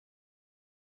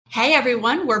Hey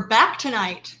everyone, we're back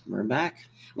tonight. We're back.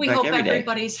 We hope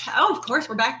everybody's, of course,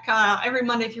 we're back every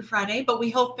Monday through Friday, but we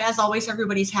hope, as always,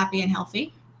 everybody's happy and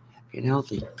healthy. Happy and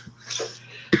healthy.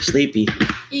 Sleepy.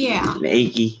 Yeah. And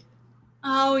achy.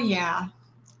 Oh, yeah.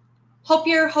 Hope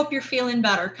you're feeling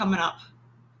better coming up.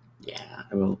 Yeah,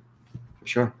 I will. For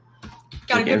sure.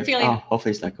 Got a good feeling. Oh,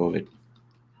 hopefully it's not COVID.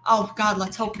 Oh, God,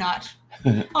 let's hope not.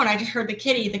 And I just heard the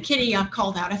kitty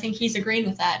called out. I think he's agreeing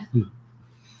with that.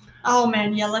 Oh,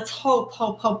 man, yeah, let's hope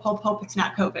it's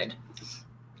not COVID.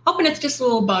 Hoping it's just a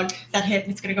little bug that hit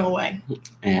and it's going to go away.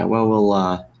 Yeah, well,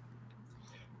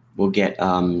 we'll get it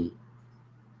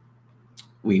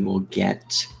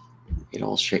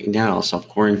all straightened out. I'll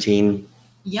self-quarantine.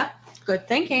 Yep, good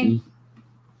thinking.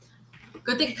 Mm-hmm.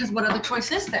 Good thinking, because what other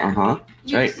choice is there? Uh-huh,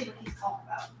 that's right. See what he's talking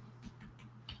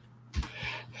about.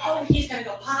 Oh, he's going to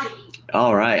go potty.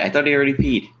 All right, I thought he already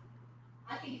peed.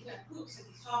 I think he's going to poop since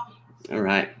he's talking. All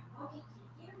right.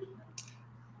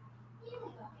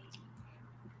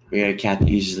 We got a cat that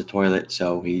uses the toilet,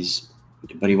 so he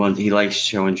likes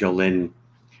showing Jolynn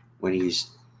when he's,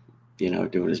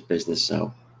 doing his business.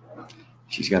 So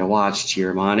she's got to watch,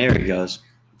 cheer him on. There he goes.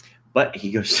 But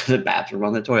he goes to the bathroom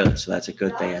on the toilet, so that's a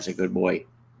good thing. That's a good boy.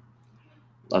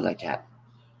 Love that cat.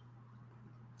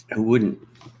 Who wouldn't,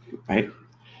 right?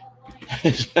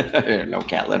 No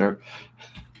cat litter.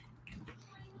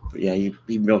 But yeah,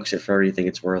 he milks it for anything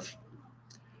it's worth.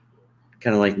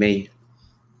 Kind of like me.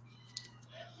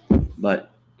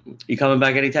 But you coming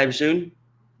back anytime soon?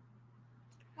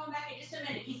 Come back in just a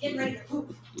minute. He's getting ready to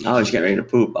poop. Oh, he's getting ready to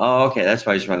poop. Oh, okay. That's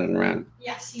why he's running around.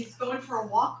 Yes, he's going for a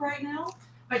walk right now.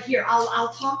 But here,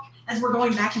 I'll talk as we're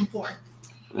going back and forth.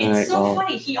 It's so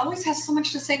funny. He always has so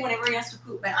much to say whenever he has to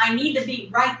poop, and I need to be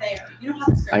right there. You know how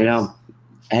this goes. I know.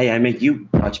 Hey, I make you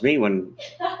watch me when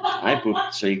I poop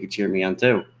so you can cheer me on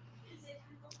too.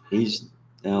 He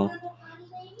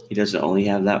doesn't only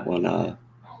have that one.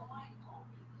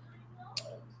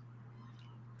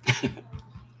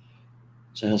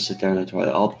 So he'll sit there in the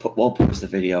toilet. We'll post the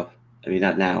video. I mean,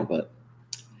 not now, but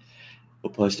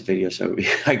we'll post the video so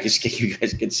you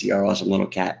guys can see our awesome little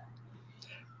cat.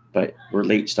 But we're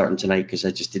late starting tonight because I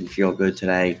just didn't feel good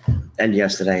today and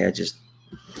yesterday.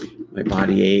 My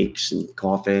body aches and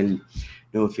coughing,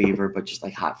 no fever, but just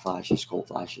like hot flashes, cold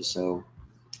flashes. So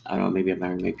I don't know. Maybe I'm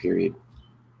having my period.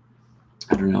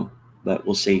 I don't know, but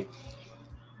we'll see.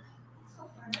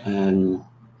 And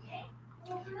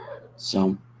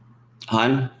so,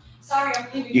 hon, sorry, I'm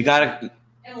leaving. You gotta.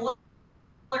 All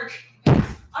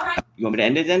right. You want me to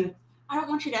end it then? I don't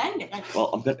want you to end it.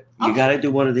 Well, I'm good. You gotta do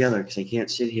one or the other because I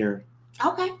can't sit here.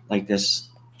 Okay. Like this.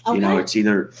 Okay. It's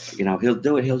either he'll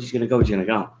do it. He's gonna go. He's gonna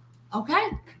go. Okay.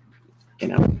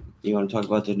 You want to talk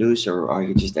about the news, or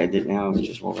you just end it now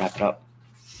and we'll wrap it up?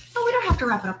 No, we don't have to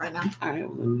wrap it up right now. All right.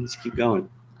 Well, let's keep going.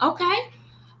 Okay.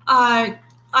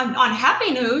 On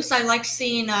happy news, I like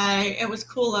seeing. It was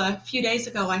cool. A few days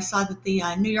ago, I saw that the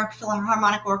New York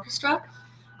Philharmonic Orchestra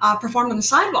performed on the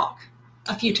sidewalk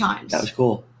a few times. That was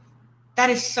cool. That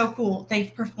is so cool.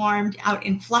 They've performed out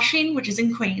in Flushing, which is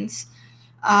in Queens,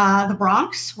 the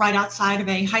Bronx, right outside of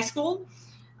a high school,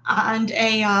 and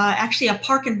actually a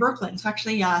park in Brooklyn. So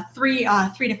actually three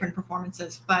different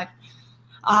performances. But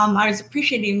I was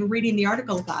appreciating reading the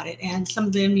article about it, and some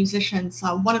of the musicians,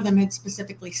 one of them had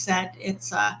specifically said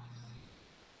it's,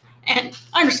 and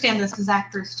I understand this as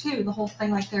actors too, the whole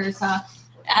thing, like there's,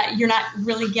 you're not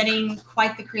really getting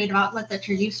quite the creative outlet that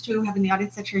you're used to, having the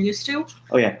audience that you're used to.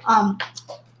 Oh yeah.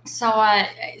 So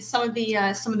some of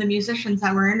the musicians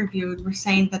that were interviewed were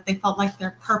saying that they felt like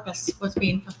their purpose was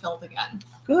being fulfilled again.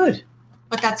 Good.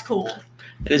 But that's cool.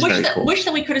 It is very cool. Wish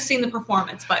that we could have seen the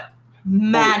performance, but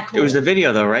mad cool. It was the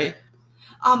video though, right?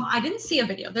 I didn't see a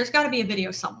video. There's got to be a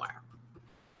video somewhere.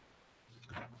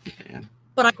 Yeah.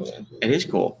 But cool. It is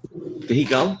cool. Did he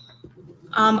go?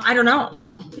 I don't know.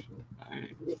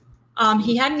 All right.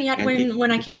 He hadn't yet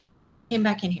when I came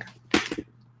back in here.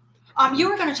 You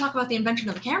were going to talk about the invention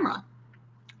of the camera.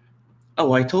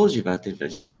 Oh, I told you about the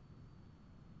invention.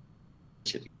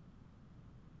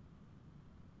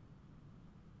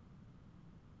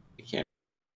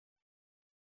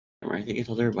 I think I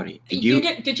told everybody. Did you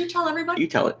tell everybody? You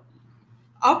tell it.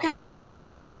 Okay.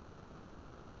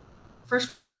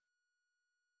 First,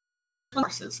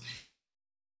 horses.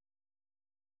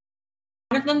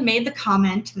 One of them made the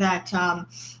comment that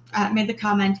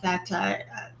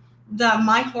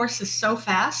my horse is so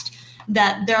fast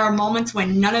that there are moments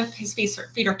when none of his feet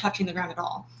are touching the ground at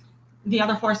all. The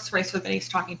other horse racer that he's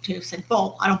talking to said,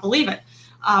 "Bull, I don't believe it.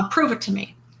 Prove it to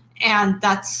me." And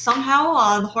that's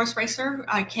somehow the horse racer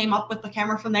came up with the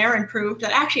camera from there and proved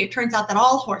that actually it turns out that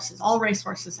all horses, all race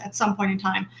horses, at some point in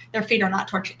time, their feet are not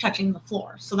touching the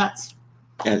floor. So that's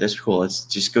cool. It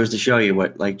just goes to show you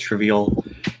what like trivial,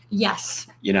 yes,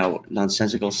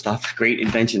 nonsensical stuff. Great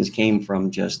inventions came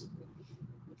from just,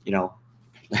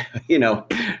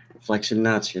 flexing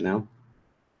nuts.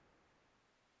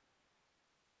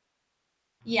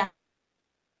 Yeah.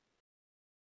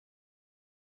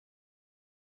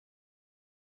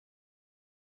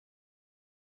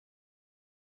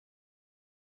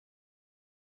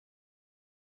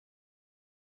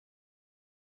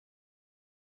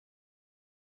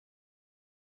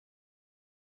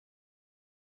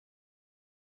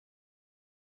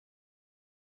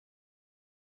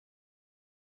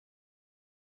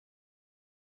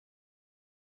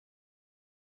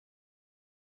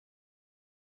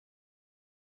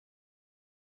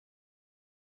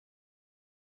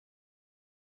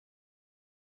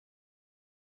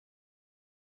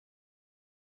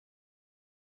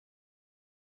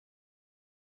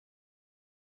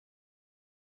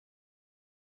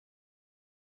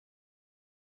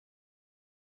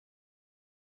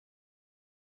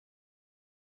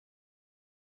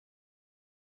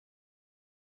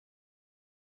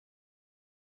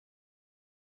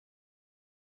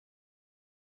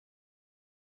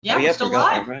 Yeah, we're still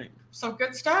live. Right. So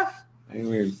good stuff. Very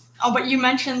weird. Oh, but you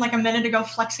mentioned like a minute ago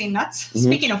flexing nuts. Mm-hmm.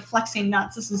 Speaking of flexing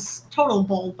nuts, this is total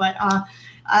bull, but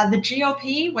the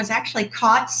GOP was actually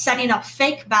caught setting up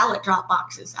fake ballot drop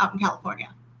boxes out in California.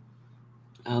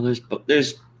 Oh,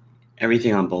 there's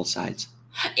everything on both sides.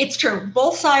 It's true.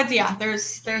 Both sides, yeah.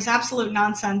 There's absolute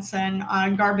nonsense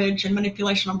and garbage and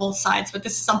manipulation on both sides, but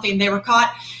this is something they were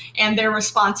caught, and their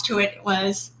response to it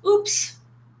was, oops.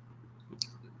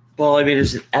 Well, I mean,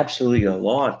 there's absolutely a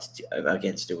law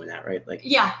against doing that, right? Like,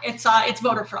 yeah, it's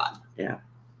voter fraud. Yeah.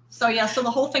 So the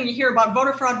whole thing you hear about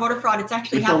voter fraud, it's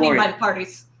actually happening by the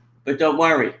parties. But don't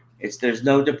worry, there's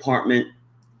no department.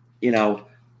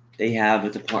 They have a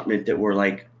department that we're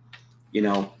like,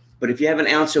 But if you have an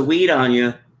ounce of weed on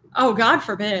you, oh God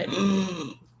forbid,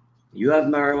 you have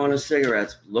marijuana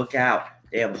cigarettes. Look out!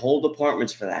 They have whole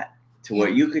departments for that, where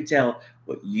you could tell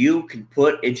what you can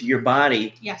put into your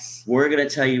body. Yes. We're going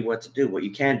to tell you what to do, what you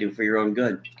can do for your own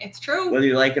good. It's true. Whether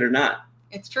you like it or not.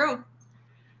 It's true.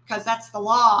 Because that's the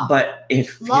law. But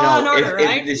if law and order,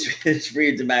 right? If this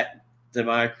free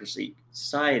democracy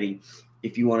society,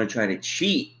 if you want to try to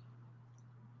cheat,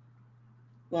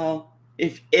 well,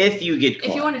 if you get caught.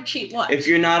 If you want to cheat, what? If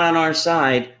you're not on our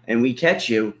side and we catch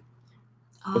you,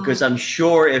 because I'm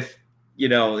sure if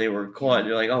they were caught,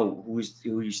 they're like, oh, who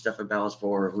are you stuffing ballots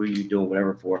for? Or who are you doing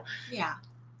whatever for? Yeah.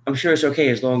 I'm sure it's okay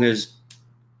as long as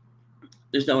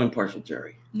there's no impartial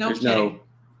jury. There's kidding.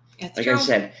 It's like true. I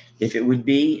said, if it would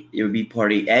be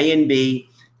party A and B.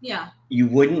 Yeah. You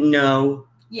wouldn't know.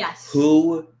 Yes.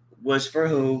 Who was for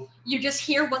who. You just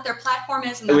hear what their platform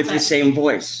is, and that's with the same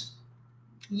voice.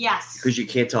 Yes. Because you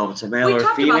can't tell if it's a male or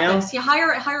a female. We talked about this. You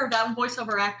hire a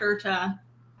voiceover actor to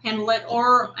handle it,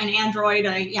 or an android.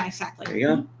 Yeah, exactly. There you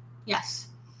go. Yes.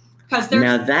 Because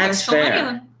there's so fair. many of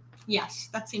them. Yes,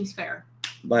 that seems fair.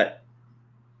 But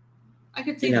I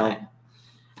could see that.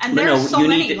 And there's so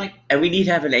many. And we need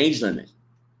to have an age limit.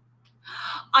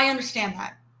 I understand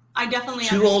that. I definitely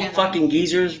understand that. 2 old fucking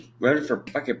geezers running for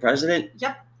fucking president?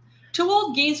 Yep. 2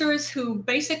 old geezers who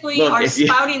basically are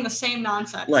spouting the same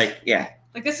nonsense. Yeah.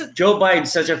 Like this is Joe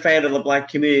Biden's such a fan of the black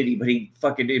community, but he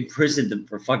fucking imprisoned them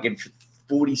for fucking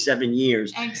 47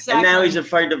 years. Exactly. And now he's a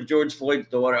friend of George Floyd's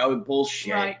daughter. Oh,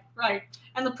 bullshit. Right.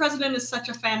 And the president is such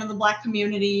a fan of the black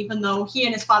community, even though he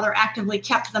and his father actively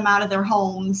kept them out of their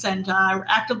homes and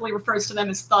actively refers to them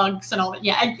as thugs and all that.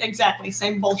 Yeah, exactly.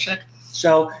 Same bullshit.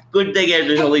 So, good thing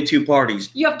there's only 2 parties.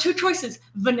 You have 2 choices,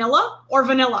 vanilla or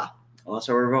vanilla. Well, that's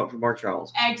why we're voting for Mark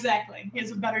Charles. Exactly.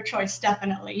 He's a better choice,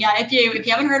 definitely. Yeah, if you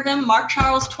haven't heard of him,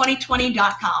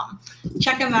 markcharles2020.com.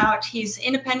 Check him out. He's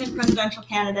independent presidential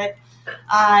candidate.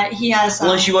 He has...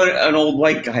 Unless you want an old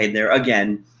white guy in there,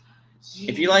 again.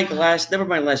 Yeah. If you like never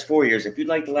mind the last 4 years, if you'd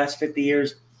like the last 50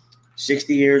 years,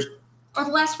 60 years. Or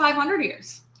the last 500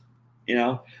 years.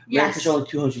 America's only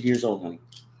 200 years old, honey.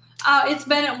 It's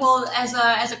been,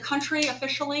 as a country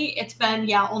officially, it's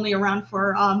been, only around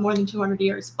for more than 200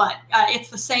 years. But it's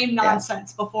the same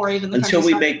nonsense before even the country Until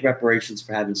we started. make reparations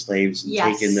for having slaves and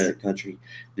taking the country,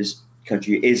 this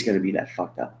country is going to be that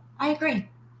fucked up. I agree.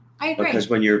 Because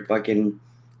when you're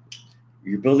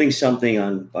building something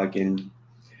on fucking,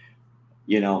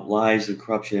 lies and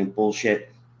corruption and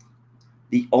bullshit,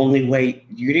 the only way,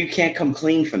 you can't come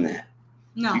clean from that.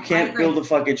 No, you can't build a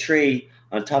fucking tree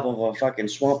on top of a fucking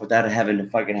swamp without having to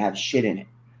fucking have shit in it.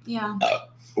 Yeah.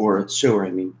 or sewer,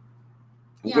 I mean.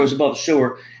 If it goes above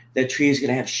sewer, that tree is going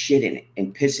to have shit in it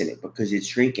and piss in it because it's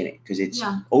drinking it, because it's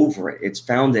over it. It's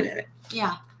founded in it.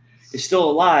 Yeah. It's still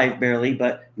alive, barely,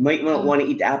 but you might not want to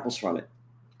eat the apples from it.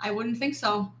 I wouldn't think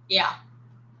so. Yeah.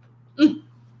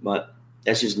 But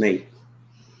that's just me.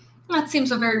 That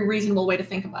seems a very reasonable way to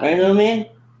think about it. Right on, man?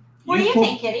 What do you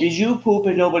think, Kitty? Did you poop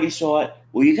and nobody saw it?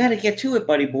 Well, you got to get to it,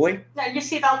 buddy boy. Now, you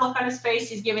see that look on his face?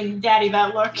 He's giving Daddy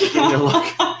that look. Give me a look.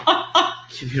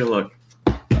 Give me a look.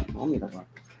 Mommy, the look.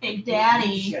 Hey, Daddy.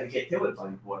 You got to get to it,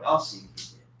 buddy boy. I'll see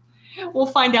you. We'll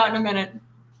find out in a minute.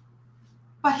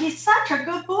 But he's such a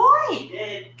good boy.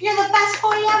 You're the best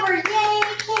boy ever. Yay,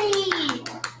 Kitty.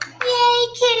 Yay,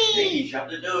 Kitty. Hey, you shot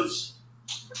the deuce.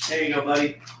 There you go,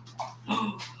 buddy.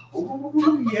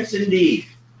 Ooh, yes, indeed.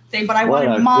 But I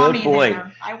wanted Mommy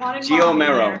there. I wanted Gio Mommy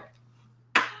Mero.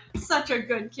 there. Such a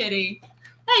good kitty.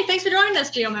 Hey, thanks for joining us,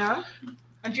 Gio Mero.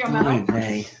 Gio Mero.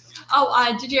 Hey.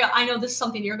 Oh, did you? I know this is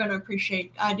something you're going to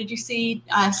appreciate. Did you see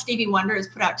Stevie Wonder has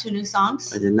put out 2 new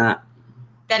songs? I did not.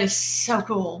 That is so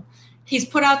cool. He's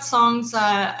put out songs.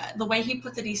 The way he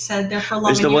puts it, he said they're for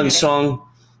love. Is the one song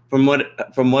from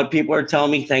what people are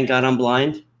telling me? Thank God I'm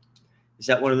blind. Is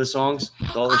that one of the songs?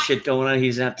 With all the shit going on, he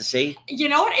doesn't have to see. You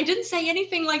know what? It didn't say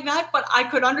anything like that, but I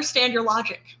could understand your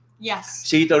logic. Yes.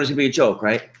 So you thought it was gonna be a joke,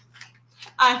 right?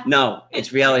 No,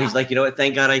 it's reality. Yeah. He's like, you know what?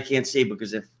 Thank God I can't see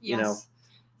because if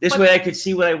this way I could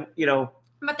see what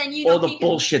But then all the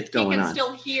bullshit going on. He can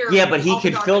still hear. Yeah, but he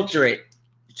could filter it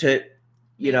to.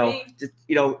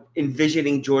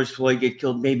 Envisioning George Floyd get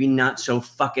killed, maybe not so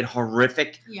fucking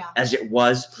horrific as it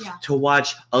was to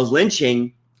watch a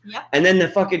lynching, and then the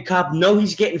fucking cop know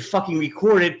he's getting fucking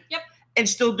recorded, and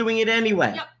still doing it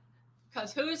anyway. Yep.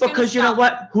 Because you know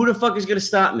what? Who the fuck is gonna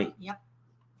stop me? Yep.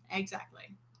 Exactly.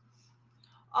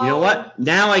 You know what?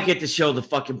 Now I get to show the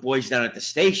fucking boys down at the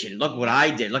station. Look what I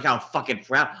did. Look how fucking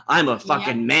proud. I'm a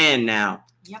fucking man now.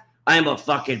 Yep. I'm a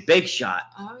fucking big shot.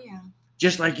 Oh yeah.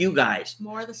 Just like you guys.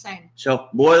 More of the same. So,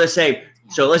 more of the same.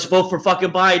 Yeah. So, let's vote for fucking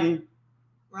Biden.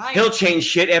 Right. He'll change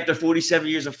shit after 47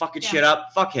 years of fucking shit up.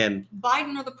 Fuck him.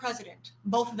 Biden or the president.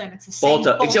 Both of them. It's the same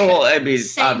bullshit. Same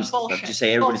bullshit. I'm just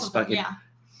saying, everybody's fucking...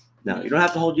 No, you don't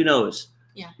have to hold your nose.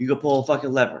 Yeah. You can pull a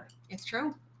fucking lever. It's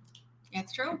true.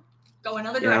 It's true. Go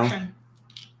another direction.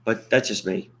 But that's just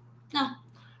me. No.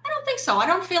 I don't think so. I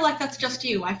don't feel like that's just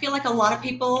you. I feel like a lot of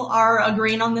people are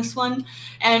agreeing on this one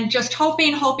and just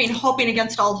hoping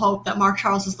against all hope that Mark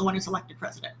Charles is the one who's elected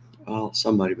president. Well,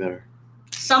 somebody better.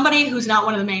 Somebody who's not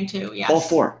one of the main two, yes. All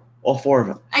four of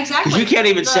them. Exactly. Because you can't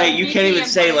even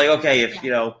say like, okay, if,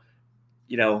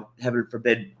 heaven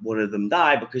forbid one of them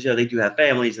die, because, they do have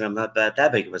families and I'm not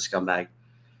that big of a scumbag.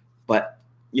 But,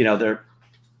 their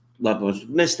loved ones would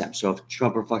miss them. So if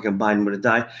Trump or fucking Biden would have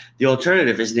died, the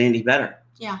alternative isn't any better.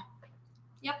 Yeah.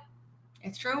 Yep.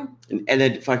 It's true. And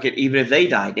then fucking, even if they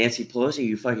die, Nancy Pelosi,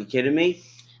 you fucking kidding me?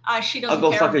 She doesn't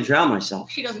I'll go fucking drown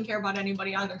myself. She doesn't care about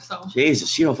anybody either, so.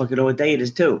 Jesus, she don't fucking know what day it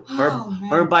is too. Her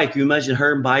and Biden, can you imagine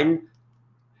her and Biden?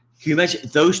 Can you imagine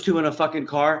those two in a fucking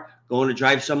car going to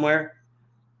drive somewhere?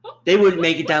 They wouldn't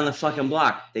make it down the fucking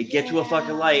block. They'd get to a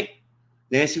fucking light.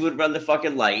 Nancy would run the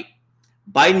fucking light.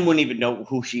 Biden wouldn't even know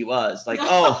who she was. Like,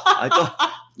 oh, I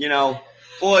thought,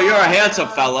 boy, you're a handsome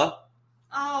fella.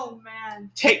 Oh, man.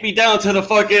 Take me down to the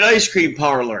fucking ice cream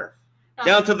parlor.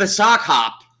 Down to the sock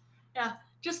hop. Yeah.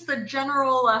 Just the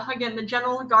general, the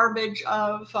general garbage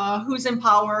of who's in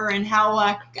power and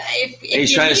how if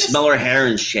he's trying to smell her hair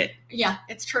and shit. Yeah,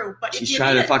 it's true. But she's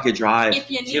trying to fucking drive.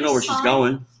 You know where she's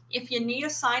going. If you need a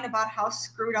sign about how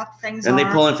screwed up things are, then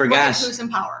they pull in for gas. Who's in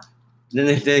power? Then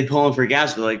they pull in for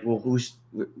gas. They're like, well, what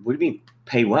do you mean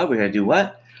pay what? We got to do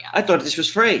what? Yeah. I thought this was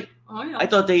free. Oh, yeah. I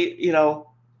thought they,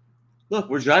 look,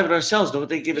 we're driving ourselves. Don't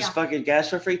they give us fucking gas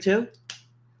for free too?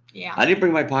 Yeah. I didn't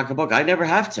bring my pocketbook. I never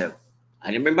have to. I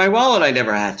didn't bring my wallet. I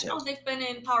never had to. Oh, they've been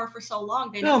in power for so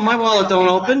long. No, my wallet don't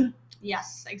open.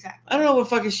 Yes, exactly. I don't know what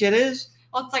fucking shit is.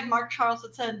 Well, it's like Mark Charles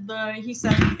had said. He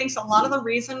said he thinks a lot of the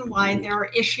reason why there are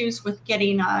issues with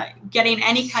getting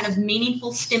any kind of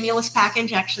meaningful stimulus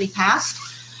package actually passed,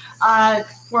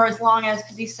 for as long as,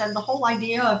 because he said the whole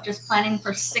idea of just planning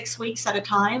for 6 weeks at a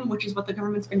time, which is what the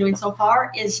government's been doing so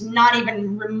far, is not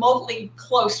even remotely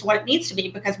close to what it needs to be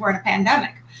because we're in a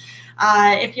pandemic.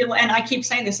 And I keep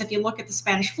saying this, if you look at the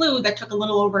Spanish flu, that took a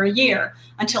little over a year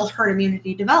until herd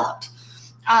immunity developed.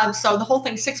 So the whole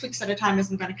thing 6 weeks at a time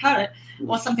isn't going to cut it.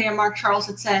 Well, something that Mark Charles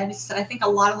had said, he said, I think a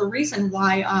lot of the reason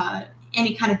why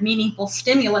any kind of meaningful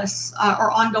stimulus or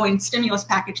ongoing stimulus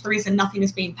package, the reason nothing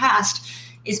is being passed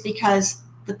is because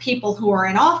the people who are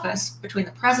in office, between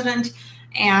the president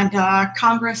and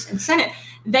Congress and Senate,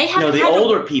 they have the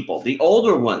older people, the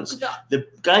older ones, the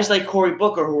guys like Cory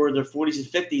Booker who are in their 40s and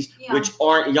 50s, which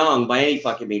aren't young by any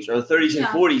fucking means, or the 30s and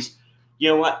 40s. You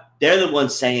know what? They're the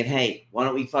ones saying, "Hey, why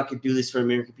don't we fucking do this for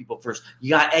American people first?" You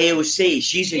got AOC,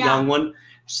 she's a young one,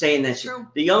 saying that shit.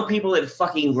 The young people that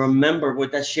fucking remember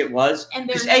what that shit was,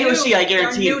 because AOC, I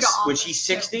guarantee, when she's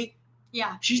 60,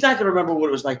 she's not gonna remember what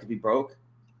it was like to be broke.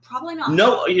 Probably not.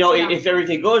 No, if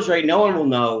everything goes right, no one will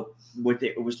know what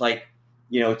it was like.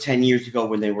 10 years ago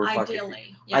when they were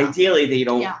Ideally, they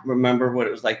don't remember what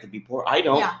it was like to be poor. I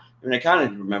don't. I mean, I kind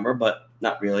of remember, but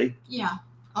not really. Yeah.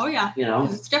 Oh, yeah.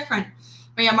 Because it's different.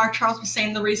 But yeah, Mark Charles was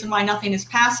saying the reason why nothing is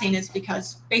passing is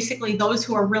because basically those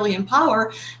who are really in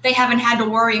power, they haven't had to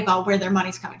worry about where their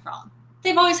money's coming from.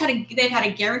 They've always had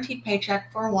a guaranteed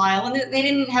paycheck for a while, and they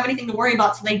didn't have anything to worry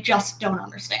about, so they just don't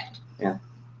understand. Yeah.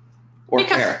 Or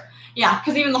care. Yeah,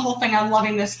 because even the whole thing, I'm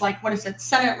loving this. Like, what is it?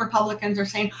 Senate Republicans are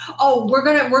saying, "Oh, we're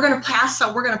gonna pass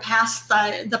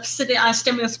the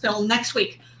stimulus bill next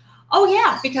week." Oh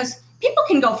yeah, because people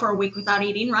can go for a week without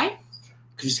eating, right?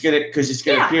 Because it's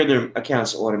gonna appear their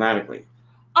accounts automatically.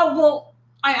 Oh well,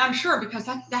 I'm sure because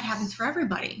that happens for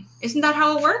everybody. Isn't that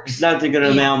how it works? It's not they're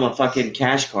gonna mail them a fucking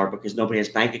cash card because nobody has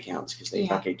bank accounts because they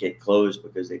fucking get closed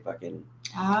because they fucking.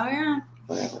 Oh yeah.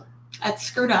 Whatever. That's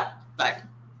screwed up, but.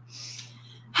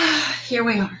 Here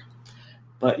we are.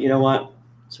 But you know what?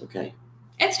 It's okay.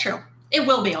 It's true. It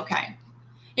will be okay.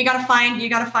 You gotta find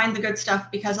the good stuff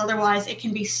because otherwise it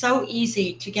can be so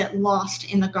easy to get lost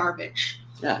in the garbage.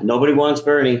 Yeah, nobody wants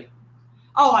Bernie.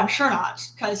 Oh, I'm sure not,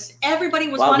 because everybody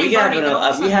was wanting Bernie. We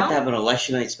have to have an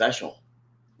election night special.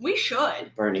 We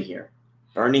should.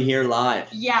 Bernie here live.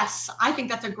 Yes, I think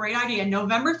that's a great idea.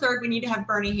 November 3rd, we need to have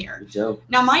Bernie here. Me too.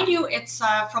 Now, mind you, it's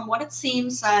from what it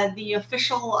seems, the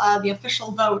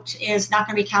official vote is not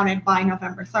going to be counted by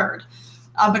November 3rd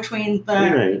between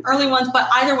the early ones. But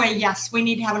either way, yes, we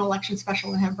need to have an election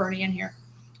special and have Bernie in here.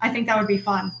 I think that would be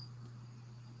fun.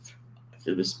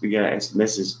 We gotta ask the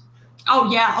Mrs.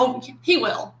 Oh yeah. Oh, he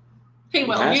will. He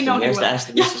will. He will. To ask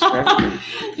the Mrs. for everything.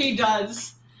 He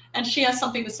does, and she has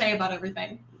something to say about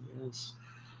everything. Yes.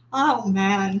 Oh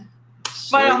man.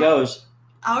 So it goes.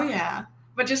 Oh yeah.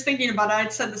 But just thinking about it,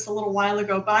 I'd said this a little while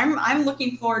ago, but I'm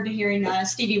looking forward to hearing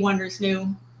Stevie Wonder's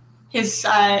his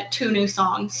 2 new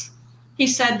songs. He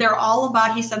said they're all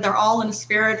in a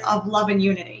spirit of love and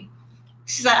unity.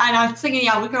 He said, and I was thinking,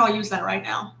 we could all use that right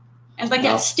now. And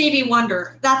Stevie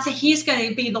Wonder, he's going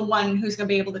to be the one who's going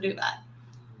to be able to do that.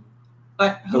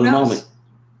 But who knows? Moment.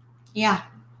 Yeah,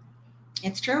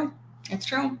 it's true. It's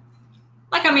true.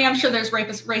 Like, I mean, I'm sure there's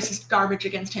racist garbage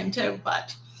against him too,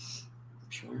 but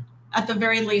sure. At the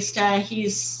very least,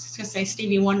 he's to say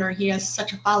Stevie Wonder. He has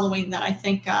such a following that I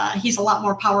think he's a lot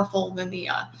more powerful than the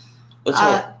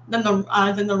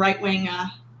right wing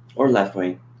or left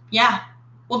wing. Yeah.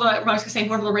 Well, I was going to say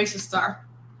whoever the racists are.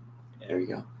 There you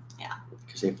go. Yeah.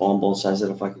 Because they fall on both sides of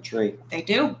the fucking tree. They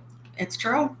do. It's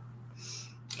true.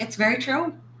 It's very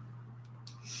true.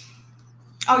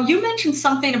 Oh, you mentioned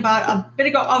something about a bit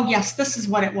ago. Oh, yes, this is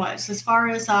what it was. As far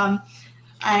as I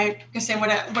can say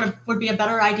what would be a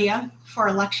better idea for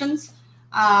elections.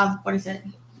 What is it?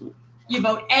 You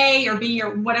vote A or B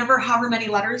or whatever, however many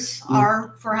letters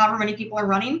are for however many people are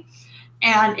running.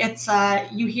 And it's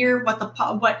you hear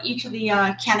what each of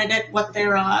the candidate, what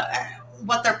their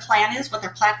plan is, what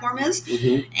their platform is.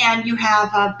 Mm-hmm. And you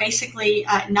have basically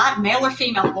not male or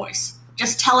female voice,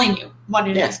 just telling you what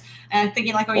it is. And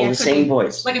thinking like, the same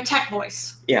voice. Like a tech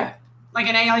voice. Yeah. Like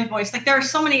an AI voice. Like there are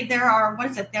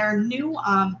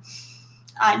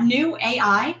new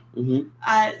AI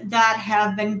that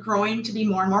have been growing to be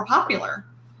more and more popular.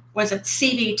 Was it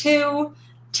CV2,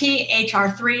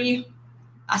 THR3?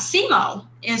 Simo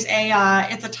is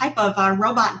it's a type of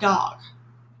robot dog.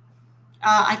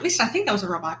 At least I think that was a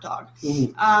robot dog.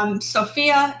 Mm-hmm.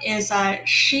 Sophia is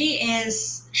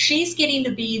she's getting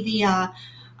to be the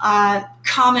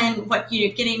common what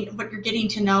you're getting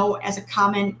to know as a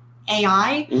common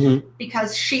AI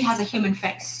because she has a human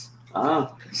face.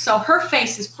 So her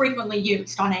face is frequently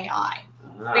used on AI.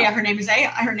 But yeah, her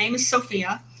name is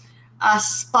Sophia.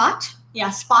 Spot. Yeah,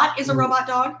 Spot is a robot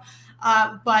dog,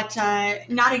 but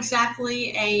not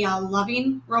exactly a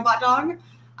loving robot dog.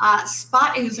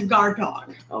 Spot is a guard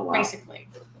dog, basically.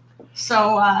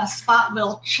 So Spot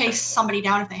will chase somebody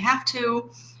down if they have to.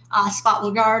 Spot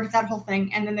will guard, that whole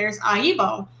thing. And then there's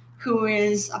Aibo, who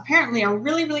is apparently a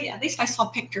really, really, at least I saw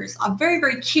pictures, a very,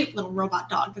 very cute little robot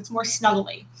dog that's more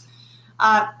snuggly.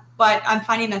 But I'm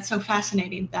finding that so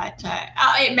fascinating that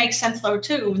it makes sense, though,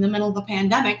 too, in the middle of the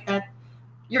pandemic, that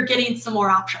you're getting some more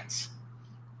options.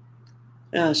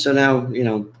 Yeah. So now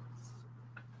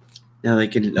now they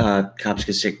can cops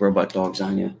can stick robot dogs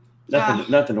on you.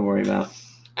 Nothing to worry about.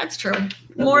 That's true. Nothing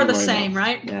More to of the worry same, about.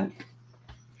 right? Yeah.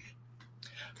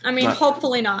 I mean,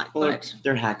 hopefully not, Well, but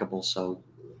they're hackable, so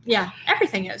yeah,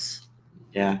 everything is.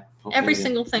 yeah. Every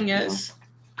single thing is.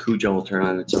 Cujo will turn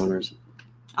on its owners.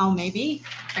 Oh, maybe.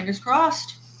 Fingers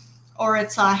crossed. Or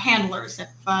it's handlers if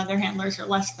their handlers are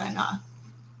less than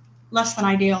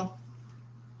ideal.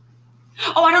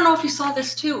 Oh, I don't know if you saw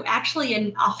this too. Actually,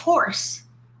 a horse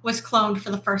was cloned for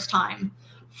the first time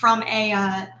from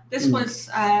a.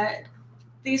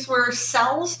 These were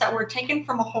cells that were taken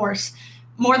from a horse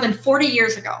more than 40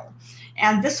 years ago,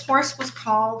 and this horse was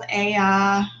called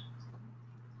a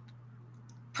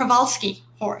Przewalski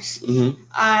horse.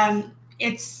 Mm-hmm.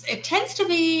 It tends to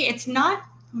be. It's not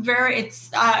very.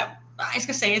 I was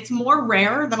gonna say it's more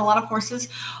rare than a lot of horses.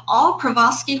 All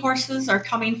Przewalski horses are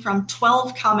coming from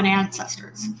 12 common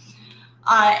ancestors,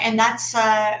 and that's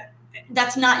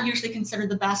not usually considered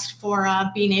the best for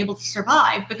being able to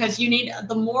survive, because you need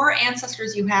the more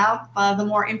ancestors you have, the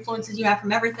more influences you have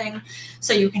from everything,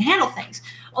 so you can handle things.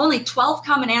 Only 12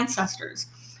 common ancestors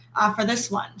for this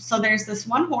one. So there's this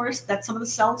one horse that some of the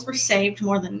cells were saved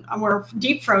were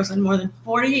deep frozen more than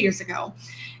 40 years ago,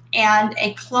 and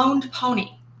a cloned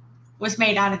pony was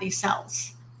made out of these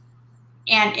cells.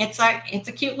 And it's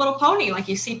a cute little pony. Like,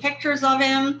 you see pictures of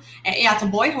him. Yeah, it's a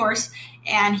boy horse,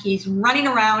 and he's running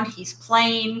around. He's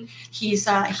playing. He's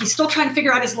still trying to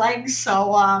figure out his legs.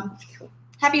 So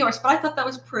happy horse. But I thought that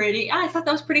was pretty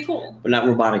cool. But not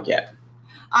robotic yet.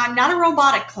 Not a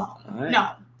robotic clone. Right.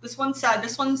 No, this one's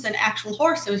an actual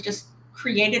horse. It was just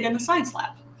created in a science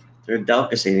lab. They're a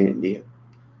delicacy in India.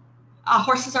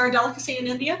 Horses are a delicacy in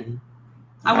India. Mm-hmm.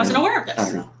 I wasn't aware of this. I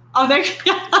don't know. Oh, there.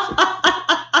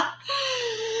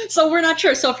 So we're not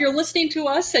sure. So if you're listening to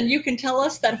us and you can tell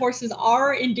us that horses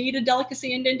are indeed a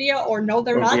delicacy in India, or no,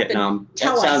 they're not, Vietnam. Then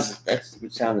tell us. That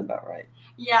would sound about right.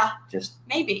 Yeah. Just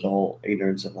maybe the whole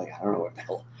ignorance of, like, I don't know what the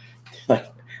hell.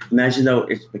 Like, imagine though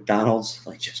it's McDonald's,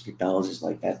 like just McDonald's is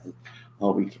like that.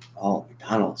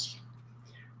 McDonald's.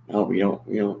 No, we don't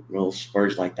roll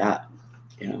spurs like that.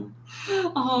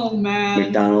 Oh man.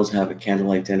 McDonald's have a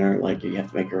candlelight dinner, like you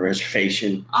have to make a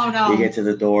reservation. Oh no. You get to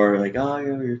the door, like, oh,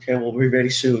 your table will be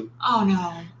ready soon. Oh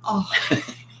no. Oh.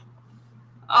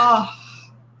 Oh.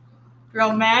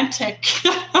 Romantic.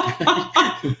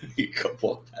 You go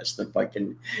walk past the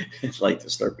fucking, it's like the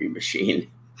Slurpee machine.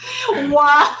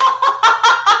 Wow.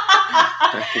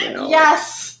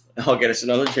 Yes. I'll get us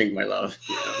another drink, my love.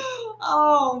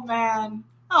 Oh man.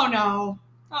 Oh no.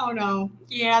 Oh no.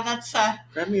 Yeah, that's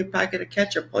grab me a packet of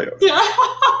ketchup later. Yeah.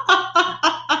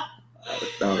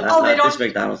 This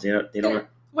McDonald's. They don't.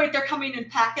 Wait, they're coming in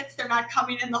packets. They're not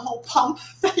coming in the whole pump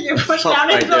that you push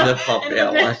down into the pump.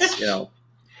 Yeah,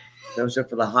 those are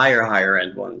for the higher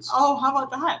end ones. Oh, how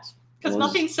about that? Because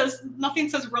nothing says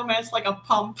romance like a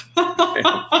pump.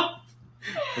 The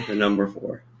number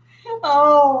 4.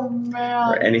 Oh man.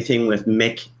 Or anything with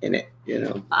Mick in it,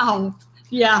 Oh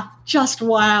yeah, just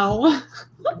wow.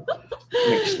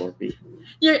 Mick Slurpee.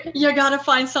 You gotta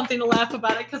find something to laugh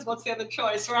about it, because what's the other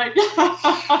choice, right?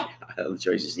 The other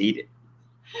choice is eat it.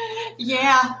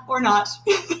 Yeah, or not.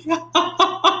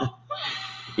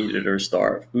 Eat it or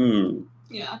starve.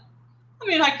 Yeah. I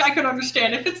mean, I could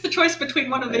understand if it's the choice between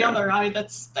one or the other.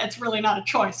 That's really not a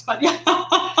choice, but yeah.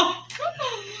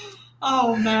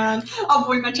 Oh man. Oh,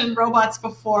 we mentioned robots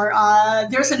before.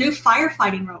 There's a new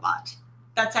firefighting robot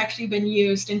that's actually been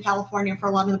used in California for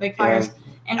a lot of the big fires.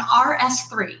 An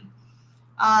RS3.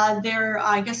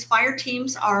 I guess fire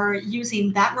teams are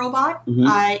using that robot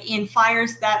in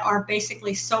fires that are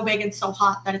basically so big and so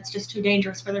hot that it's just too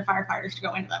dangerous for their firefighters to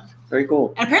go into them. Very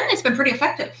cool. And apparently it's been pretty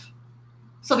effective.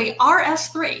 So the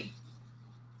RS3.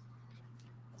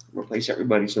 Replace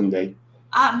everybody someday.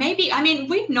 Maybe. I mean,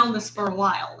 we've known this for a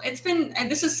while. And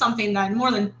this is something that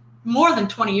more than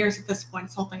 20 years at this point.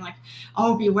 It's something like,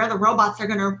 oh, beware the robots are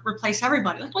going to replace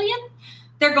everybody. Like, well, yeah,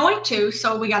 they're going to.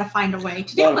 So we got to find a way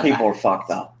to deal with that. A lot of people are fucked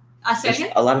up.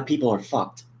 A lot of people are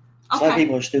fucked. Okay. A lot of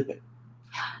people are stupid.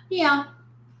 Yeah,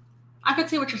 I could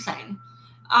see what you're saying.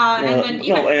 And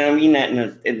I mean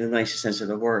that in the nicest sense of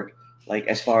the word. Like,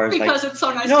 as far as because it's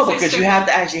so nice. No, to because you have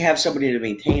to actually have somebody to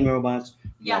maintain robots.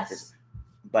 Yes.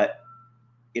 But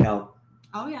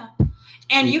Oh yeah,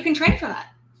 and you can train for that.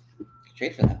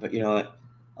 But a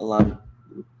lot of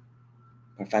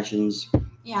professions.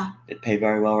 Yeah. That pay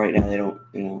very well right now. They don't.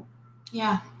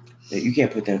 Yeah. You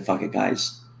can't put them fucking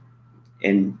guys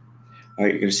in. All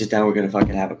right, you're gonna sit down. We're gonna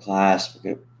fucking have a class.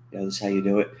 We're gonna, this is how you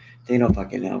do it. They don't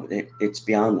fucking know. It's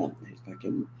beyond them.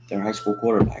 They're high school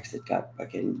quarterbacks that got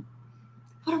fucking.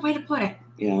 What a way to put it.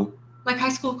 Like high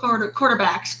school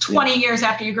quarterbacks, 20 years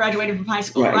after you graduated from high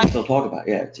school, right? right? Still talk about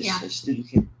it. Yeah. Just you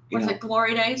can't. What's it,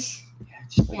 glory days? Yeah.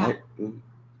 Just like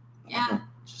Yeah.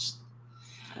 Just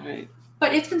all right.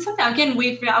 But it's been something. Again,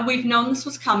 we've known this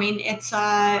was coming. It's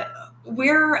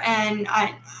we're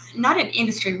not an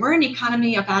industry. We're an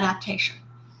economy of adaptation.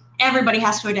 Everybody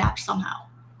has to adapt somehow.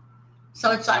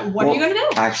 So it's like, what are you going to do?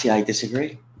 Actually, I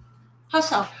disagree. How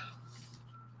so?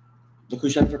 Look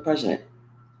who's running for president.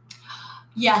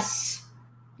 Yes,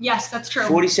 that's true.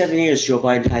 47 years Joe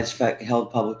Biden has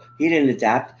held public. He didn't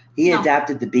adapt. He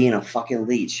adapted to being a fucking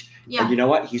leech. Yeah. And you know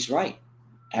what? He's right.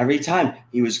 Every time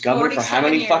he was governor for how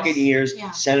many fucking years,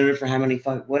 senator for how many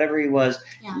whatever he was.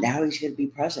 Yeah. Now he's going to be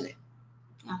president.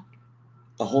 Yeah.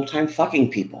 The whole time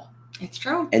fucking people. It's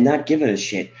true. And not giving a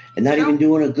shit. And not even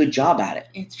doing a good job at it.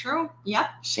 It's true. Yep.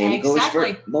 Same goes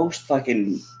for most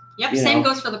fucking. Yep. Same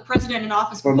goes for the president in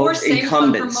office. For most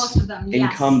incumbents. For most of them.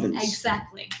 Yes, incumbents.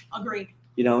 Exactly. Agreed.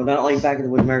 Not like back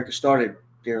when America started.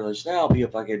 They're like, I'll be a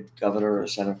fucking governor or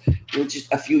senator.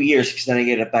 Just a few years, because then I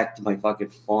get it back to my fucking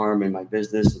farm and my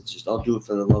business. It's just, I'll do it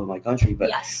for the love of my country.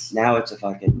 But now it's a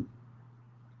fucking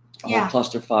whole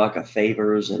clusterfuck of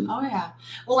favors. And oh, yeah.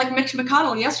 Well, like Mitch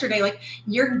McConnell yesterday, like,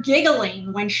 you're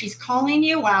giggling when she's calling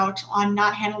you out on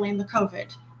not handling the COVID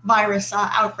virus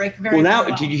outbreak very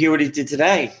well. Did you hear what he did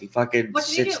today? He fucking what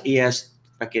did he do? He asked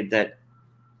fucking that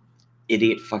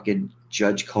idiot fucking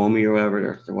Judge Comey or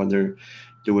whatever, the one they're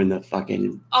doing the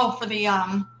fucking for the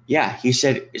yeah, he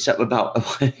said something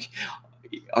about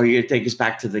are you gonna take us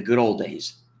back to the good old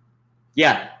days?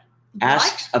 Yeah.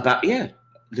 Asked about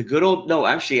the good old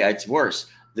actually it's worse.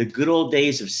 The good old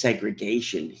days of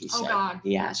segregation, he said. God.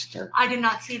 He asked her. I did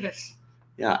not see this.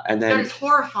 Yeah, and then that is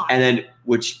horrifying. And then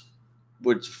which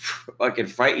fucking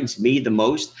frightens me the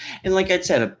most. And like I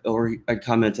said, or I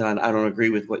commented on, I don't agree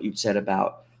with what you said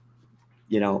about,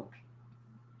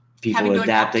 people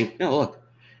adapting. No, look,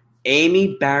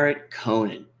 Amy Barrett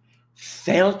Cohen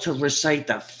failed to recite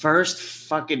the first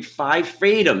fucking 5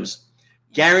 freedoms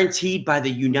guaranteed by the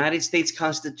United States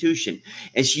Constitution.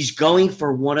 And she's going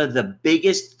for one of the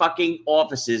biggest fucking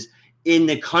offices in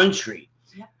the country.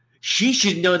 Yep. She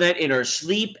should know that in her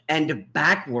sleep and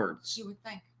backwards. You would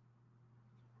think.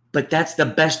 But that's the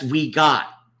best we got.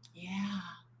 Yeah.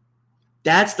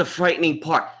 That's the frightening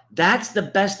part. That's the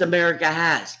best America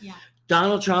has. Yeah.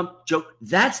 Donald Trump, Joe,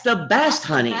 that's the best,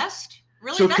 honey. The best?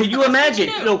 Really? So could you imagine,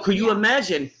 you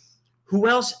imagine who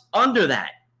else under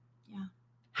that? Yeah.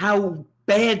 How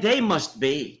bad they must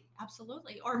be.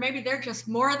 Absolutely. Or maybe they're just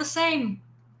more of the same.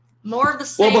 More of the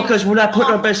same. Well, because we're not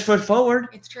putting our best foot forward.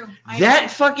 It's true. And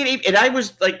I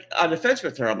was like on the fence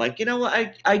with her. I'm like, you know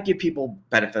what? I give people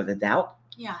benefit of the doubt.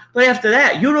 Yeah. But after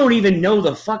that, you don't even know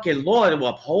the fucking law to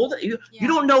uphold it. You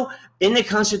don't know in the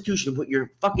Constitution what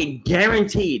you're fucking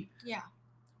guaranteed. Yeah.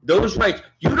 Those rights.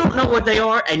 You don't know what they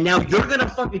are, and now you're going to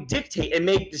fucking dictate and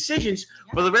make decisions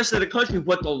for the rest of the country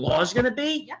what the law is going to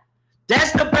be? Yep.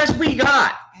 That's the best we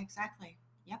got. Exactly.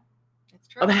 Yep. That's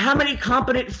true. Of how many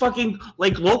competent fucking,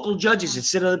 local judges that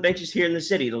sit on the benches here in the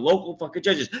city, the local fucking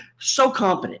judges, so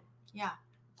competent. Yeah.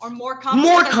 Or more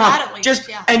competent.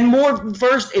 And more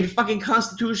versed in fucking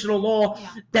constitutional law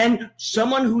than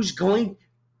someone who's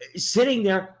sitting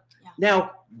there. Yeah.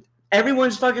 Now,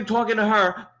 everyone's fucking talking to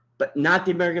her, but not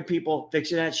the American people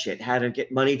fixing that shit. How to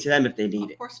get money to them if they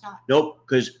need it. Of course not. Nope,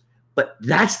 but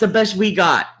that's the best we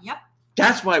got. Yep.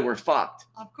 That's why we're fucked.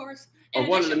 Of course. Or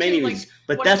one of the many reasons,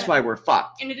 but that's why we're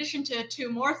fucked. In addition to 2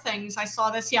 more things, I saw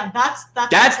this. Yeah, that's the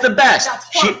best.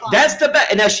 That's the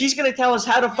best. And now she's going to tell us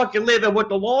how to fucking live and what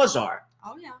the laws are.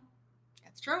 Oh, yeah.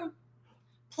 That's true.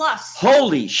 Plus.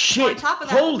 Holy shit. On top of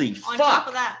that, fuck. On top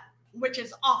of that, which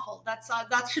is awful.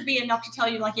 That should be enough to tell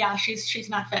you, she's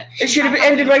not fit. It should have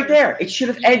ended right there. It should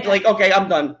have ended okay, I'm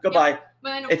done. Goodbye. Yep. But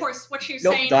then, of course, what she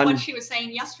was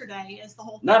saying yesterday is the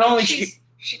whole thing. Not only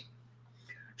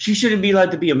she shouldn't be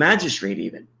allowed to be a magistrate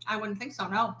even. I wouldn't think so,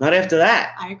 no. Not after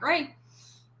that. I agree.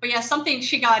 But yeah, something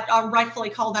she got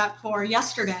rightfully called out for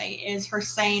yesterday is her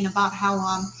saying about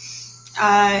how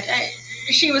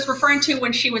she was referring to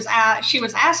when she was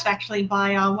asked actually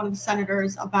by one of the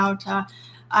senators about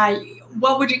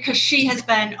what would you, because she has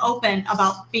been open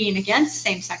about being against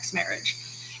same-sex marriage.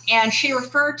 And she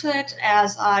referred to it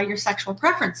as your sexual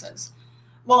preferences.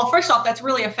 Well, first off, that's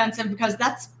really offensive because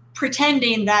that's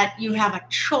pretending that you have a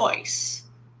choice.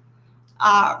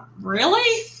 Really?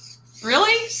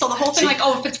 So the whole thing,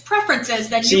 if it's preferences,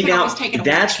 then you can always take it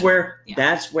away.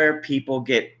 That's where people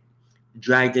get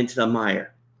dragged into the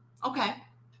mire. Okay.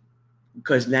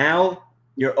 Because now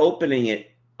you're opening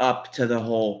it up to the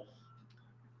whole.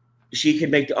 She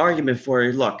can make the argument for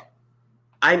it. Look,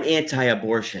 I'm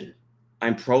anti-abortion.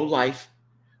 I'm pro-life,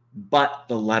 But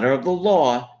the letter of the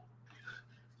law,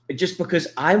 just because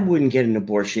I wouldn't get an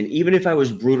abortion, even if I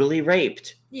was brutally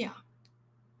raped. Yeah.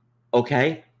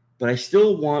 Okay? But I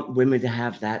still want women to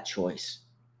have that choice.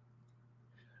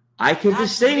 I can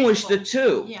distinguish the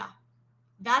two. Yeah.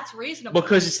 That's reasonable.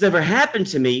 Because it's never happened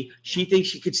to me. She thinks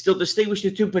she could still distinguish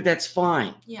the two, but that's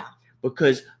fine. Yeah.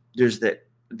 Because there's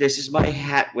this is my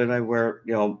hat when I wear,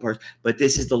 but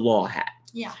this is the law hat.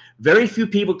 Yeah. Very few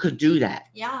people could do that.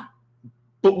 Yeah.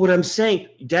 But what I'm saying,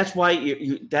 that's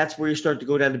why that's where you start to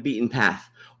go down the beaten path.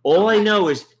 All I know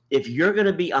is if you're going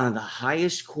to be on the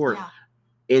highest court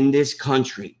in this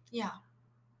country,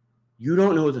 you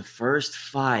don't know the first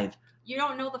 5. You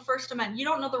don't know the First Amendment. You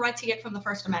don't know the rights you get from the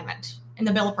First Amendment in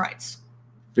the Bill of Rights.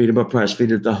 Freedom of press,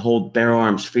 freedom to hold, bear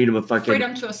arms, freedom of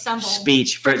freedom to assemble,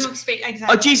 speech, freedom of speech.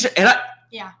 Exactly. Oh Jesus!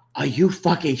 Are you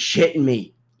fucking shitting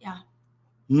me? Yeah.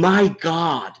 My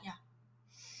God. Yeah.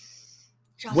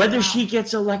 Whether she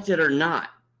gets elected or not,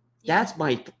 that's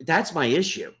my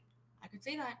issue. I could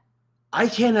see that. I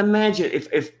can't imagine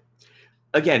if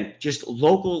again, just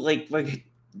local like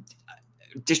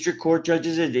district court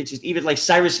judges, it's just even like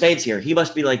Cyrus Vance here. He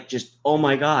must be like just, oh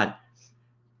my God.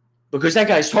 Because that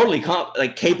guy's totally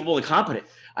capable and competent.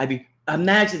 I mean,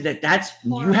 imagine that's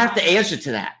you have to answer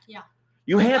to that. Yeah.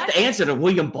 You have to answer to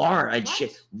William Barr and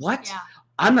shit. What? Yeah.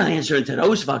 I'm not answering to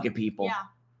those fucking people. Yeah.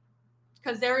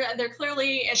 Because they're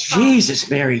clearly Jesus,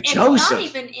 Mary Joseph.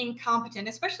 It's not even incompetent,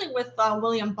 especially with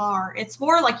William Barr. It's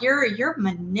more like you're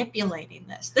manipulating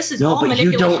this. This is all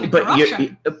manipulation and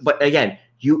corruption. But again,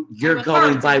 you're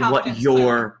going by what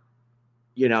your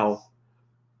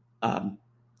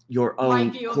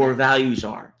own core values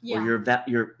are, or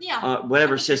your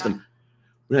whatever system. That.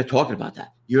 We're not talking about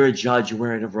that. You're a judge. You're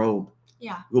wearing a robe.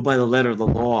 Yeah. Go by the letter of the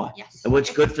law. Yes. And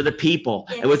what's good for the people,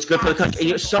 and what's good for the country.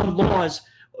 And some laws,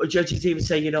 or judges even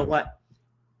say, you know what?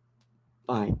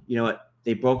 Fine. You know what?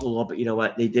 They broke the law, but you know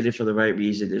what? They did it for the right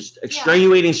reason. There's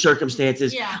extenuating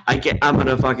circumstances. Yeah. I'm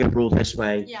gonna fucking rule this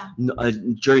way. Yeah.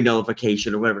 Jury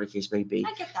nullification or whatever the case may be.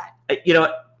 I get that. You know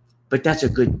what? But that's a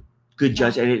good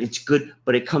judge, and it's good.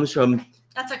 But it comes from.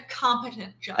 That's a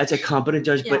competent judge. That's a competent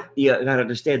judge, but you gotta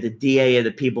understand the DA and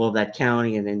the people of that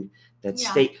county, and then that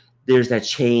state. There's that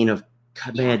chain of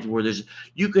command where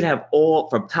you could have all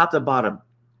from top to bottom.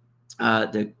 I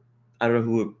don't know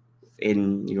who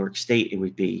in New York State it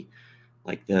would be,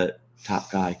 like the top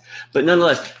guy, but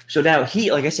nonetheless. So now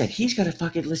like I said, he's got to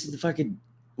fucking listen to fucking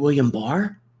William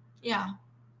Barr. Yeah.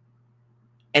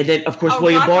 And then of course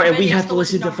William Barr, and we have to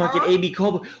listen to fucking Amy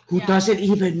Coney, who doesn't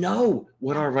even know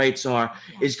what our rights are,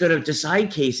 is going to decide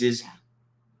cases.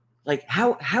 Like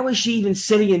how is she even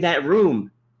sitting in that room?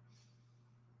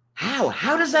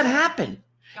 How does that happen?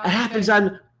 It happens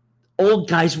on old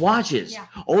guys' watches. Yeah.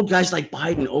 Old guys like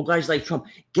Biden, old guys like Trump.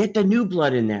 Get the new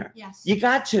blood in there. Yes. You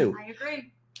got to. I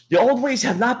agree. The old ways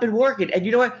have not been working. And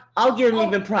you know what? I'll give them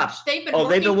even props. They've been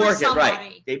working,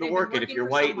 right. They've been working. If you're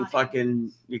white and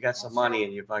fucking, you got some money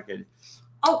and you fucking.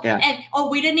 And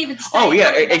we didn't even say. Oh,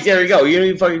 yeah. There you go. You didn't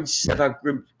even fucking say about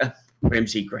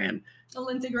Lindsey Graham.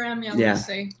 Lindsey Graham, let's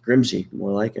see. Grimsey,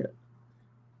 more like it.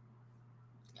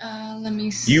 Let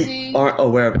me see. You aren't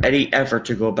aware of any effort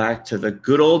to go back to the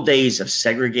good old days of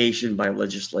segregation by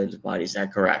legislative bodies. Is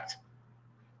that correct?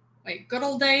 Wait, good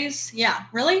old days? Yeah,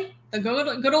 really? The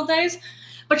good old days?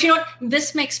 But you know what?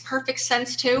 This makes perfect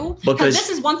sense too. Because this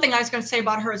is one thing I was going to say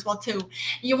about her as well too.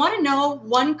 You want to know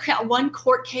one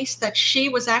court case that she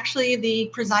was actually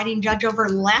the presiding judge over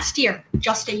last year,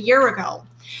 just a year ago.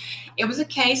 It was a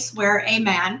case where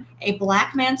a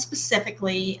black man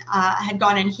specifically, had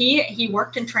gone in. He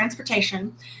worked in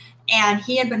transportation, and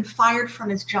he had been fired from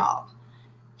his job.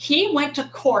 He went to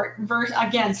court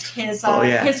against his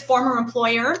former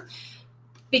employer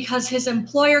because his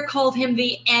employer called him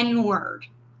the N-word.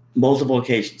 Multiple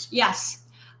occasions. Yes.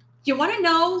 You want to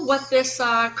know what this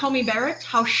Coney Barrett,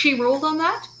 how she ruled on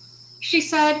that? She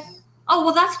said, oh,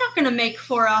 well, that's not going to make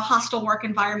for a hostile work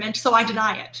environment, so I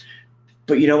deny it.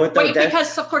 But you know what, though?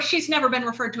 Because of course she's never been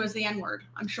referred to as the N-word,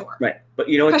 I'm sure. Right. But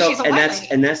you know what, though?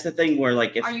 And that's the thing where,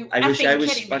 like, if I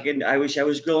wish I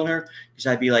was grilling her, because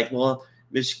I'd be like, well,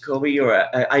 Ms. Kobe, or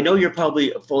I know you're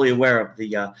probably fully aware of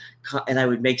the, and I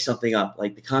would make something up,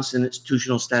 like the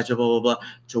constitutional statute, blah, blah, blah,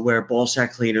 to where ball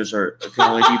sack cleaners can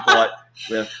only be bought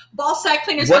with. Ball sack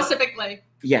cleaners specifically.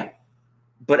 Yeah.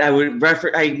 But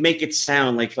I make it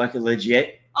sound like fucking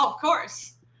legit. Oh, of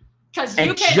course.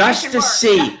 And just to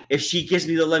see if she gives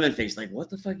me the lemon face, like, what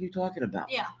the fuck are you talking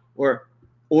about? Yeah.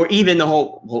 Or even the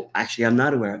whole, well, actually, I'm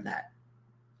not aware of that.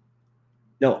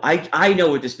 No, I know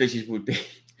what the species would be.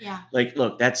 Yeah. Like,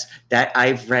 look, that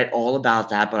I've read all about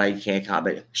that, but I can't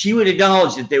comment. She would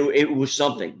acknowledge that it was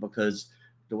something because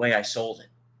the way I sold it.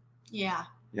 Yeah.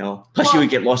 You know, plus you would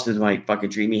get lost into my fucking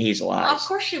dreamy hazel eyes. Of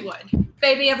course you would.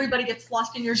 Baby, everybody gets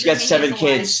lost in your She got dreamy 7 hazel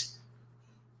kids.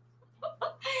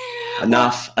 eyes.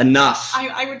 Enough.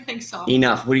 I would think so.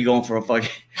 Enough. What are you going for a fucking?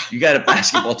 You got a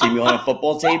basketball team. You want a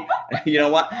football team? You know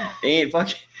what? They ain't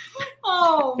fucking.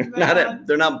 Oh man.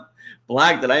 They're not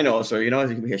black that I know. So you know, it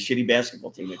could be a shitty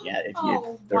basketball team if there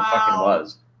fucking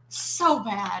was. So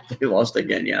bad. They lost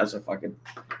again. Yeah, it's a fucking.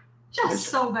 Just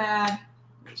so bad.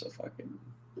 It's a fucking.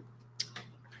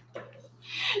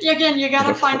 Yeah, again, you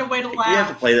gotta find a way to laugh. You have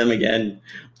to play them again.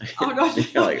 Oh no!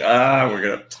 You're like, we're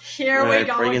gonna. Here we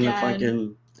go bring in again. the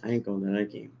fucking. I ain't going to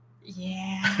that game.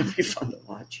 Yeah. It'd be fun to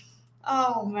watch.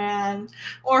 Oh man.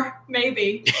 Or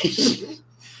maybe,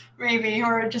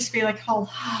 or just be like, oh,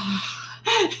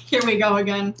 here we go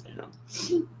again.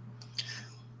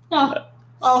 Oh,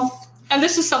 well, and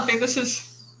this is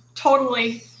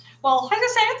totally. Well, I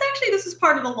was gonna say this is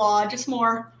part of the law, just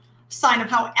more sign of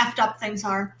how effed up things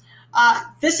are.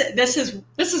 This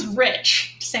is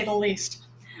rich, to say the least.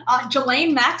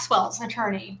 Ghislaine Maxwell's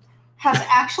attorney has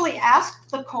actually asked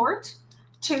the court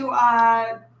to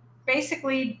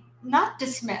basically not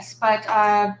dismiss, but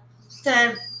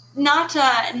to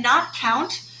not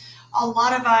count a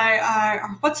lot of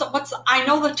what's I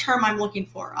know the term I'm looking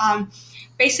for.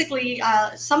 Basically,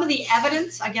 some of the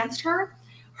evidence against her.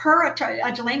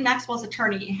 Ghislaine Maxwell's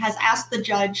attorney has asked the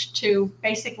judge to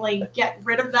basically get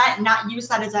rid of that and not use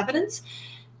that as evidence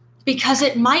because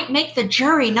it might make the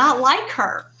jury not like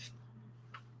her.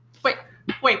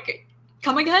 Wait,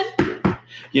 come again?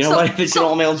 You know what? If it's an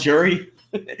all-male jury,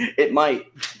 it might.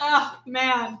 Oh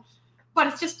man, but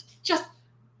it's just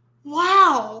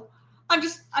wow. I'm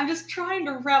just trying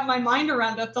to wrap my mind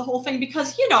around the whole thing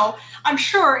because I'm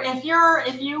sure if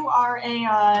you are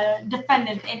a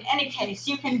defendant in any case,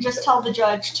 you can just tell the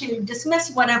judge to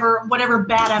dismiss whatever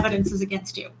bad evidence is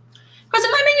against you because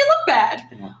it might make you look bad.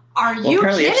 Yeah. Are you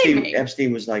kidding me?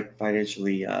 Epstein was like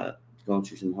financially going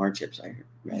through some hardships. I heard.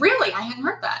 Right? Really, I hadn't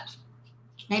heard that.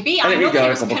 Maybe I didn't read the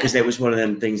article because it was one of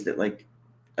them things that like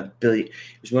 $1 billion. It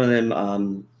was one of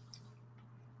them.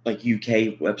 Like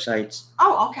UK websites.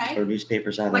 Oh, okay. Or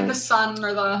newspapers. I don't know. Like the Sun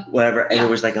or the. Whatever. And there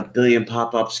was like 1 billion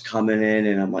pop-ups coming in.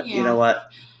 And I'm like, you know what?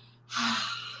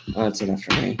 That's enough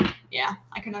for me. Yeah,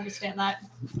 I can understand that.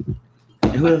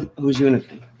 Who's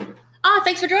Unify?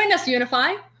 Thanks for joining us,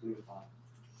 Unify.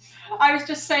 I was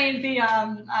just saying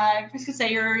I was gonna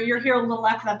say you're here a little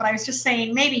after that, but I was just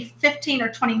saying maybe 15 or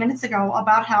 20 minutes ago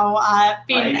about how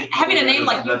having a name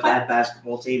like Unify. That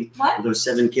basketball team. What? Those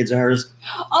 7 kids of hers.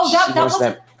 Oh,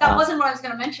 that wasn't what I was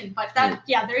gonna mention, but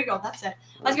there you go, that's it.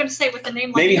 I was gonna say with the name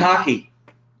like maybe hockey.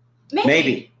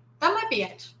 Maybe. That might be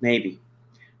it. Maybe.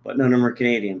 But none of them are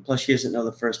Canadian. Plus she doesn't know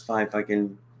the first 5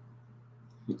 fucking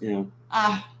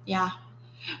yeah.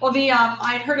 Well,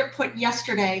 I heard it put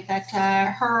yesterday that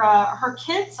her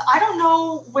kids. I don't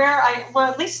know where.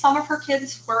 At least some of her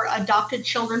kids were adopted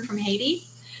children from Haiti,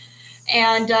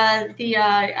 and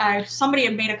somebody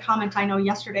had made a comment I know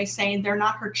yesterday saying they're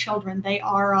not her children. They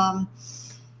are. I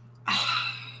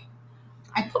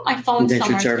put my phone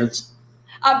somewhere. Servants.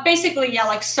 Basically, yeah,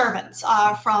 like servants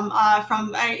from.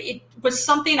 It was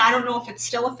something I don't know if it's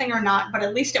still a thing or not, but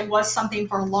at least it was something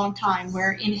for a long time.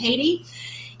 Where in Haiti.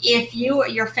 If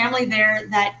your family there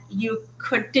that you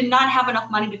did not have enough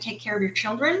money to take care of your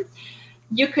children,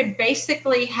 you could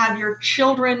basically have your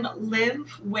children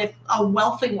live with a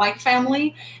wealthy white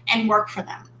family and work for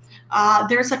them.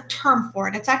 There's a term for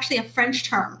it. It's actually a French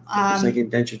term. It's like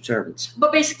indentured servants.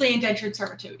 But basically indentured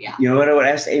servitude, yeah. You know what I would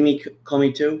ask Amy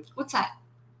Comey too? What's that?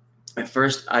 At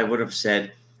first, I would have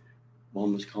said,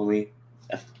 Mom was Comey,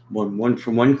 from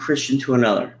one Christian to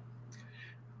another.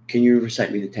 Can you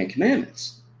recite me the 10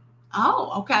 Commandments?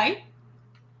 Oh, okay.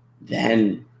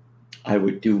 Then I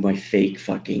would do my fake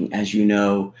fucking, as you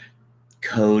know,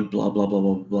 code, blah, blah, blah,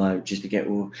 blah, blah, just to get,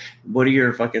 what are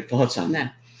your fucking thoughts on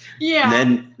that? Yeah.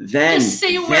 And then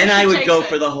I would go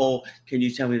for the whole, can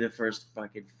you tell me the first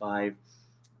fucking 5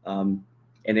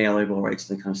 inalienable rights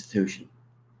in the Constitution?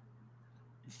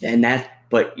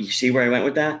 But you see where I went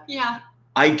with that? Yeah.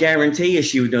 I guarantee you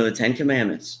she would know the 10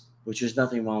 Commandments, which there's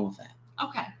nothing wrong with that.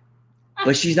 Okay.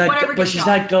 But she's not. But she's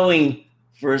not going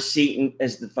for a seat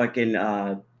as the fucking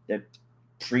the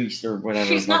priest or whatever.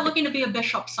 She's not looking to be a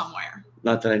bishop somewhere.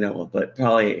 Not that I know of, but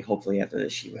probably, hopefully, after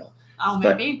this, she will. Oh,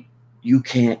 maybe. But you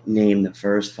can't name the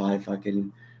first 5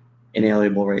 fucking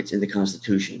inalienable rights in the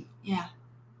Constitution. Yeah.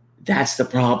 That's the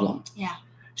problem. Yeah.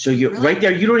 So you right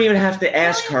there. You don't even have to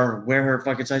ask her where her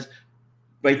fucking signs.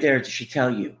 Right there, she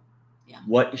tell you. Yeah.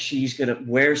 Where she's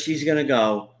gonna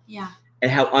go. Yeah. And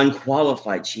how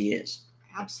unqualified she is.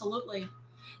 Absolutely.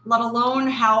 let alone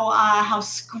how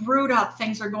screwed up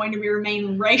things are going to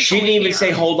remain racially. She didn't even here.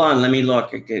 say, "Hold on, let me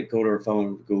look." I could go to her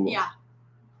phone, Google. Yeah.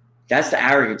 That's the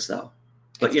arrogance, though.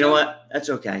 But It's you know good. what? That's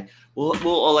okay. We'll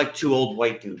all like two old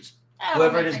white dudes.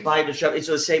 Whoever it is buying the shop, it's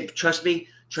the same. Trust me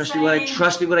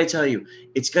when I tell you,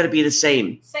 it's gonna be the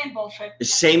same. Same bullshit. The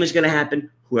same is gonna happen.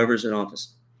 Whoever's in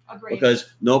office, Agreed.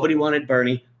 because nobody wanted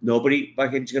Bernie. Nobody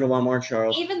fucking is gonna want Mark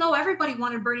Charles. Even though everybody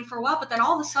wanted Bernie for a while, but then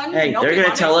all of a sudden, Hey, they're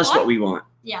gonna tell us what we want.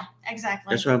 Yeah,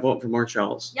 exactly. That's why I'm voting for Mark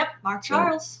Charles. Yep, Mark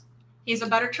Charles. He's a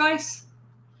better choice.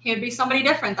 He'd be somebody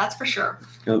different, that's for sure.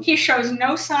 Yep. He shows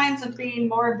no signs of being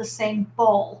more of the same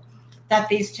bull that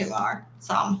these two are.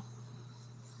 So,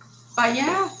 but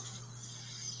yeah.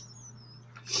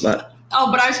 But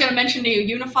I was going to mention to you,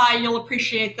 Unify, you'll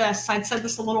appreciate this. I'd said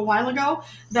this a little while ago,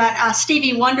 that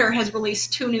Stevie Wonder has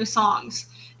released 2 new songs.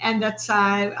 And that's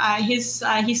he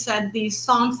said these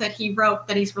songs that he wrote,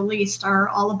 that he's released, are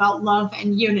all about love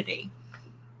and unity.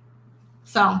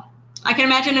 So I can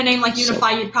imagine a name like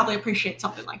Unify, you'd probably appreciate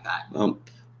something like that.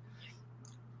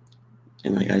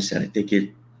 And like I said, I think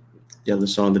the other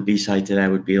song, the B-side to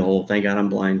that would be the whole "Thank God I'm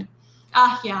Blind."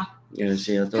 Yeah. You know,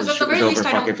 see, that Because was at the very over least,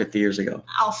 fucking 50 years ago.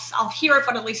 I'll hear it,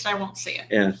 but at least I won't see it.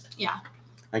 Yeah. Yeah.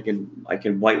 I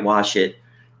can whitewash it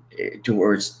to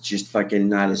where it's just fucking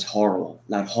not as horrible,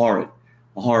 not horrid.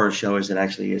 A horror show as it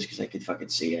actually is, because I could fucking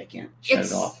see it. I can't shut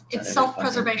it off. It's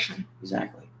self-preservation.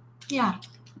 Exactly. Yeah.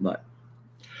 But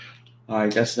all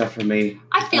right, that's enough for me.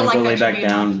 I feel I'll like go lay that back should be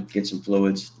down, enough. get some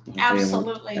fluids. Hopefully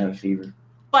Absolutely. I won't have a fever.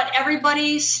 But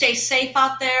everybody stay safe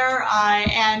out there.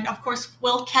 And of course,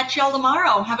 we'll catch y'all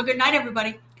tomorrow. Have a good night,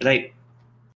 everybody. Good night.